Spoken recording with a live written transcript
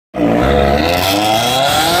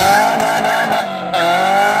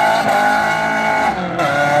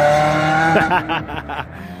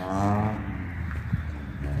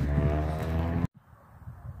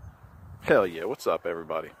Hell yeah, what's up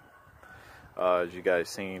everybody? As you guys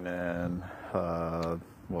seen and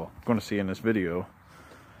well, going to see in this video,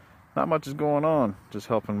 not much is going on. Just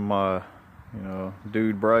helping my,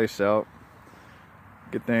 dude Bryce out,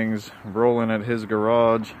 get things rolling at his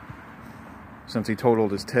garage since he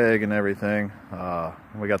totaled his tag and everything.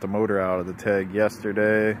 We got the motor out of the tag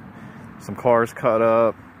yesterday. Some cars cut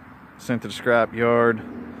up, sent to the scrap yard.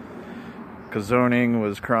 Zoning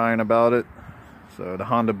was crying about it, so the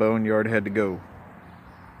Honda Boneyard had to go.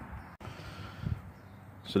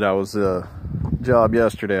 So that was the job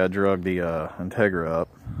yesterday. I drug the Integra up,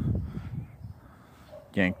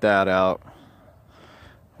 yanked that out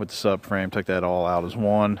with the subframe, took that all out as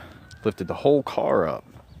one, lifted the whole car up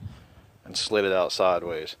and slid it out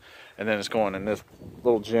sideways. And then it's going in this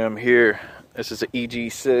little gem here. This is an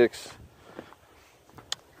Eg6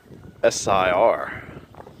 SiR.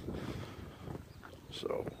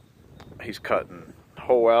 So he's cutting the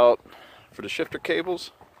hole out for the shifter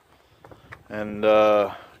cables, and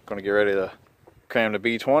gonna get ready to cram the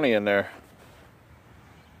B20 in there.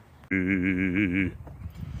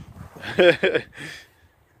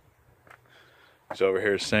 He's over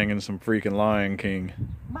here singing some freaking Lion King.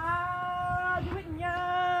 I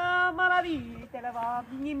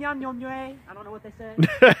don't know what they say.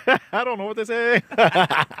 I don't know what they say.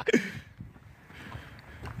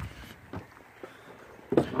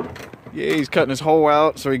 Yeah, he's cutting his hole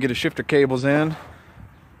out so he can get his shifter cables in.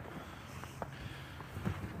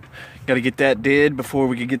 Got to get that did before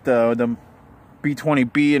we can get the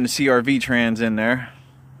B20B and the CRV trans in there.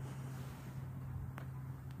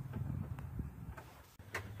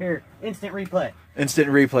 Here, instant replay. Instant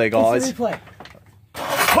replay, guys. Instant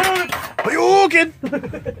replay. Are you looking?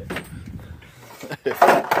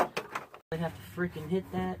 I have to freaking hit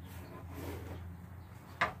that.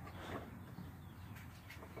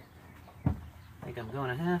 I think I'm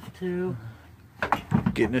gonna have to.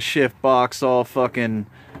 Getting the shift box all fucking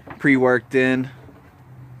pre-worked in,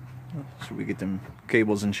 so we get them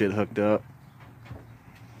cables and shit hooked up.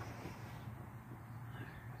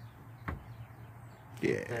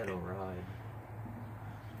 Yeah. That'll ride.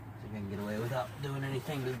 So we can get away without doing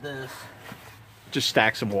anything to this. Just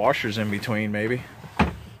stack some washers in between, maybe.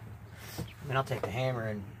 I mean, I'll take the hammer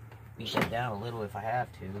and beat that down a little if I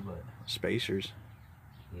have to, but... Spacers.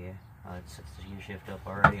 Yeah, it sets the gear shift up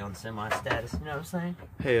already on semi-status, you know what I'm saying?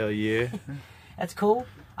 Hell yeah. That's cool.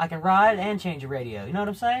 I can ride and change the radio, you know what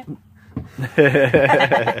I'm saying?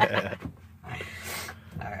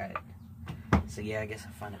 Alright. So yeah, I guess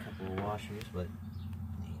I'll find a couple of washers, but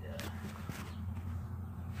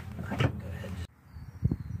I can go ahead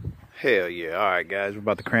and Hell yeah. Alright guys, we're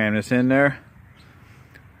about to cram this in there.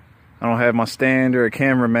 I don't have my stand or a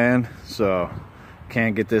cameraman, so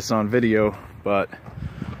can't get this on video, but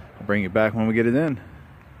I'll bring it back when we get it in.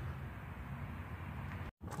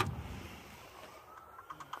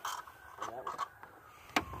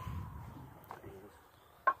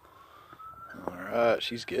 Alright,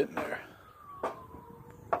 she's getting there.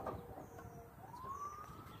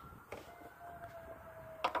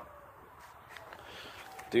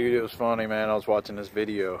 Dude, it was funny, man. I was watching this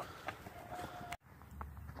video.